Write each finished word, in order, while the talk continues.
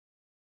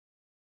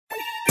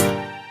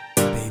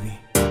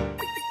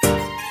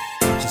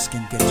just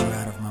can't get you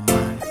out of my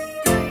mind.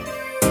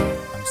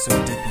 I'm so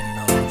deep in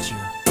love with you.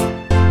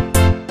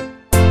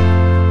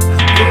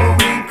 I'm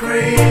going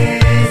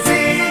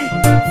crazy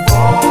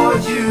for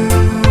you.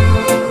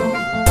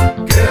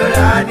 Girl,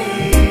 I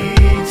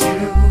need you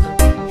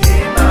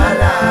in my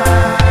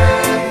life.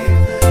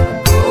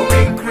 I'm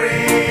going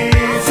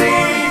crazy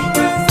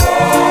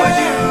for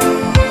you.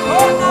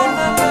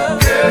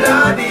 Girl,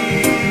 I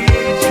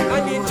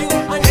need you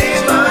in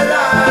my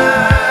life.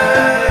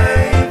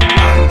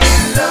 I'm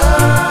in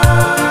love,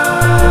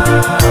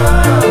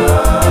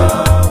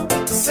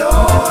 so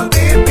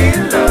deep in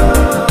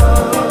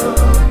love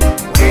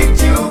with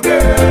you,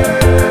 girl.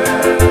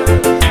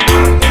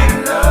 I'm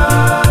in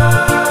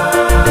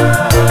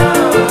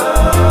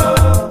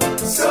love,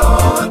 so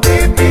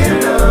deep in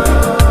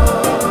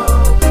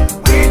love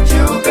with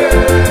you,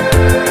 girl.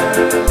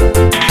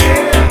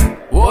 Yeah.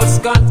 Words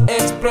can't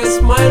express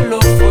my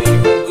love for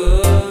you,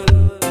 girl.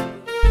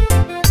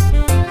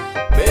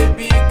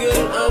 Baby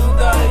girl, I'm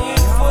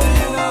dying for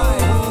you.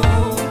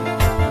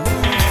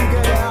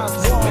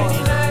 Many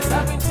nights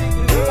I've been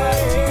thinking about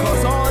you.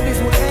 Cause all this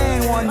will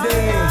end one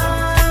day,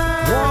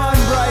 one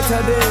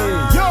brighter day.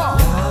 Yo!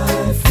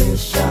 Life is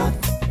short,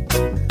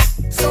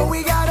 so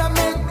we gotta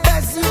make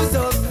best use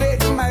of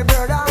it, my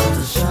brother.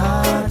 The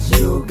shot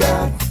you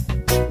got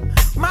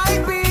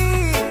might be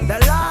the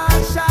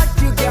last shot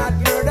you got,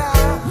 brother.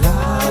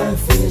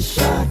 Life is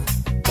short,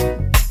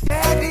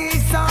 death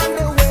is on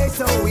the way,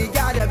 so we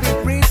gotta be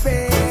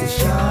prepared. The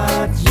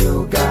shot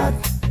you got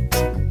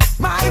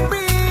might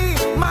be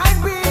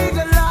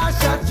the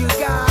last shot you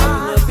got.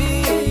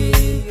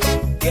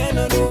 Que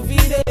no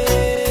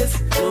olvides,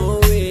 no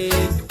way,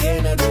 que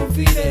no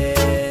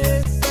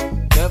olvides.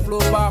 De flow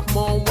back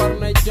mom, war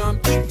na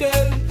jump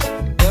itel.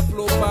 De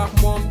flow back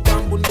mom,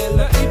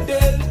 tambundela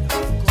itel.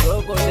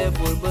 So go de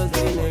full buzz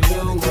in a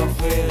young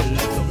fail.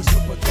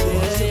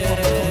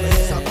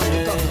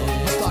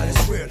 Style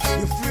is real,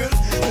 you feel?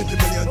 20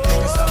 million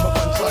dollars, I'm a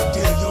contract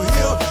deal. You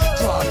hear?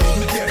 Try me,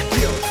 you get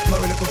killed. My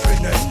lyrical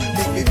fitness,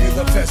 make me feel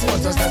the best.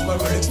 Once I snatch my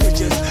lyrics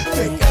switches.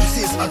 Fake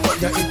MCs, I cut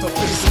their into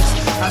pieces.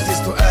 As is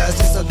to as,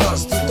 it's a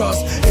dust to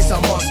dust. It's a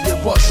must, we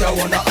push, I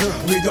wanna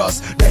with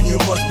us. Then you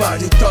must buy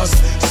the dust.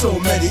 So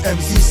many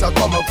MCs I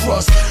come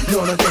across.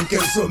 None of them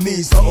can sue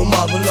me, so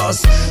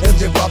marvelous.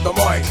 MJ pop the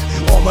mic,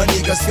 all my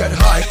niggas get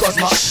high. Cause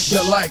they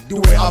like the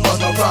way I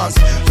bust my rhymes.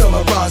 Fill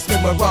my rhymes,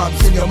 make my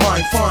rhymes in your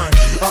mind fine.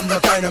 I'm the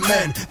kind of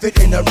man, fit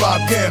in the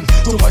rap game.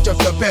 Too much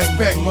of your bang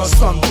bang must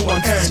come to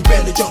an end. Si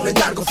benn jox la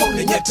ñaar ko foog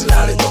ne ñett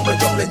laa la jox la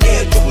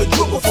ñeent jox la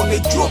juróom ko foog ne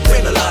juróom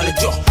benn laa la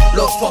jox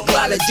loo foog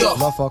laa la jox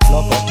ma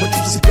tudd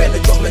si benn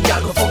jox la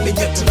ñaar ko foog ne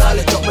ñett laa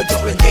la jox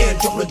la ñeent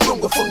jox la juróom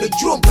ko foog ne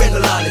juróom benn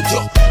laa la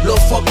jox loo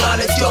foog laa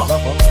la jox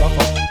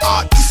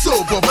ati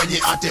soo boo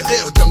bañee ate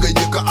réew dangay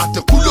njëkk a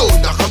ate kuloo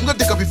ndax xam nga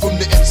dëkk bi fu mu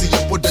ne MC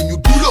yëpp dañu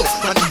duloo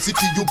naan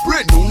inciti yu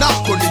brain ñu naa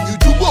ko ne ñu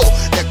juboo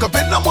nekk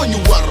benn moo ñu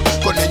war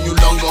ko ne ñu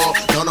longo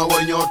nono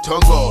war ñoo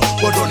tongo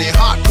boo doonee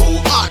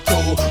hardcore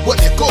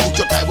wane ko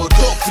jotaay boo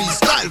toog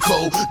freestyle ko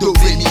do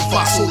re mi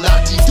fa so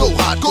laati do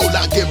hardcore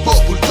la game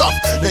bubble tough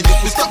na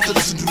ñëpp stop to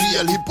listen to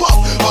real hip hop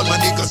all my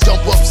niggas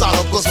jump up sound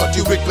up cause what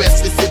you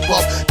request is hip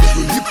hop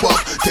déglu hip hop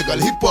tegal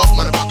hip hop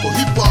man a bako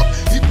hip hop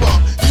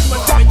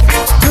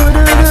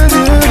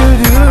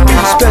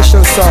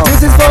Special song.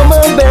 This is for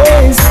my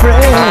best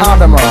friend.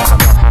 Adama.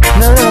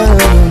 No.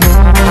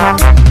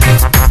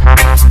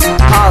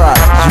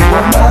 Alright. You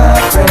are my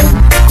friend,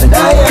 and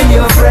I am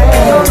your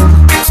friend.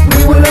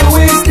 We will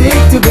always stick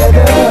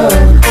together.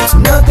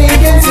 Nothing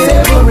can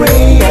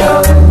separate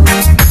us.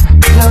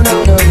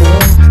 No.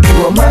 You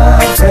are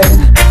my friend,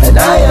 and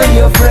I am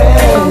your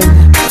friend.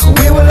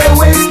 We will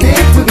always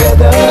stick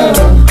together.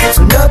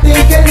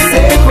 Nothing can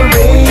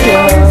separate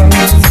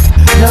us.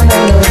 No.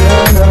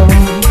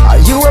 Are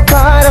you a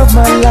part of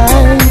my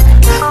life?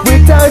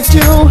 Without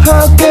you,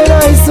 how can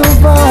I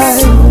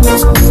survive?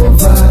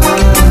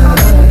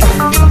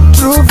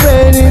 True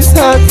friend is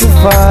hard to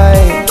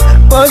find,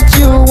 but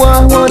you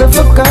are one of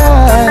a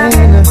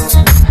kind.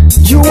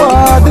 You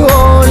are the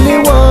only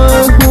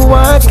one who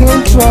I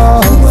can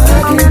trust.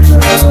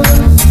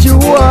 You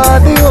are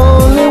the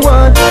only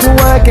one who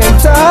I can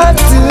talk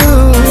to.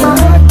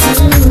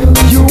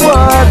 You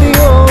are the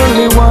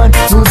only one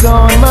who's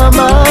on my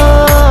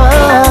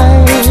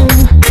mind.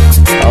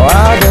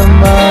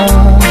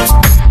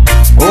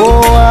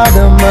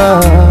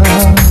 Adama,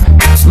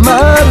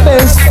 my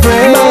best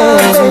friend.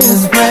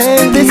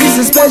 This is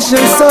a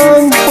special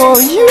song for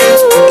you.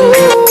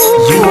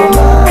 You are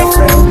my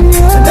friend,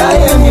 and I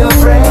am your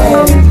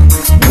friend.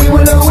 We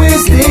will always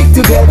stick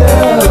together.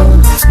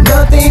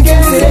 Nothing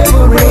can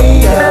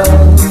separate us.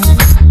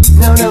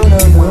 No.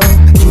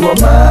 You are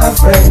my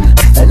friend,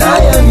 and I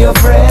am your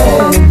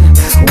friend.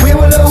 We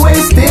will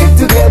always stick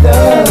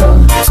together.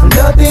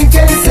 Nothing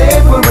can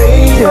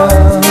separate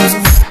us.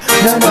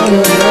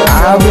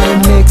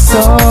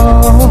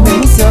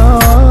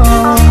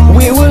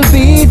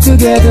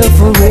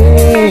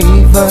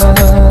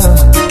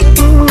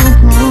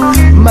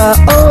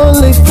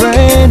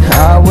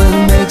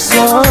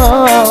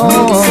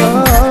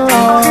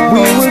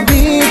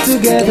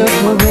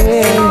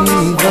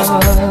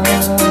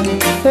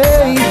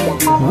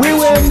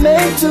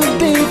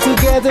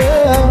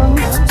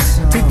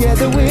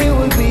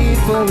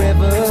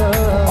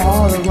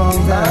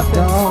 that I've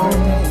done.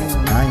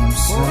 I am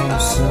so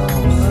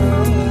sorry.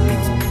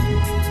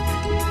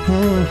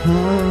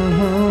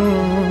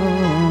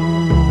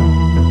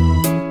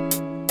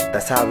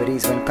 That's how it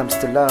is when it comes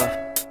to love.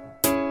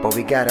 But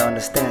we gotta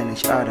understand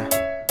each other.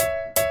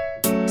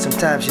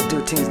 Sometimes you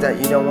do things that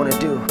you don't wanna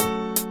do.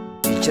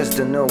 You just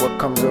don't know what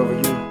comes over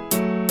you.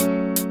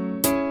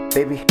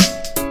 Baby,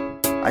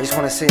 I just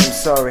wanna say I'm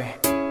sorry.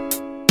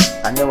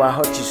 I know I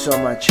hurt you so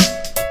much,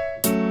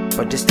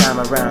 but this time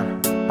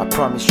around, I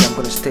promise you I'm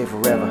gonna stay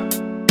forever.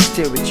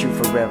 Stay with you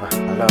forever.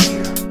 I love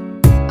you.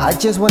 I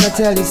just wanna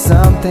tell you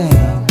something,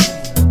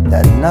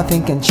 that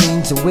nothing can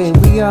change the way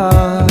we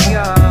are.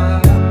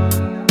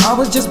 I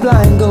was just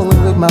blind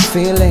going with my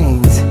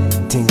feelings,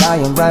 think I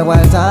am right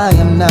while I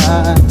am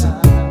not.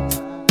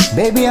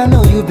 Baby, I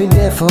know you've been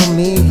there for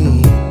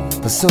me.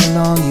 For so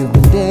long you've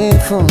been there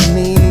for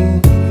me.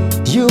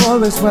 You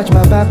always watch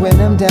my back when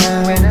I'm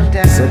down.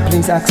 So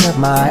please accept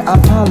my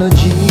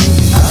apology.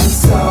 I'm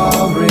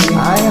sorry,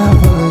 I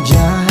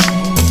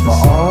apologize for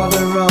all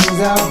the wrongs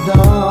I've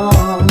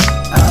done.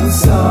 I'm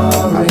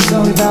sorry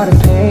about the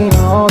pain,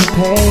 all the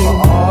pain, for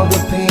all the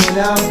pain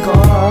I've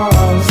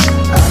caused.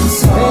 I'm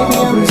sorry,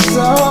 baby, I'm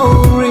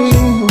sorry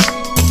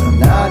for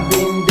not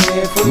being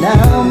there for you.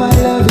 Now my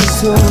love is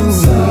so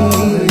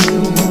real.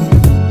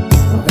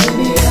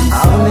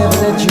 I'll never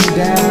let you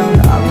down,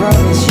 I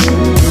promise you.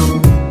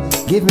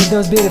 Give me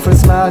those beautiful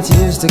smiles you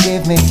used to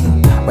give me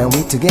when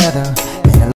we together.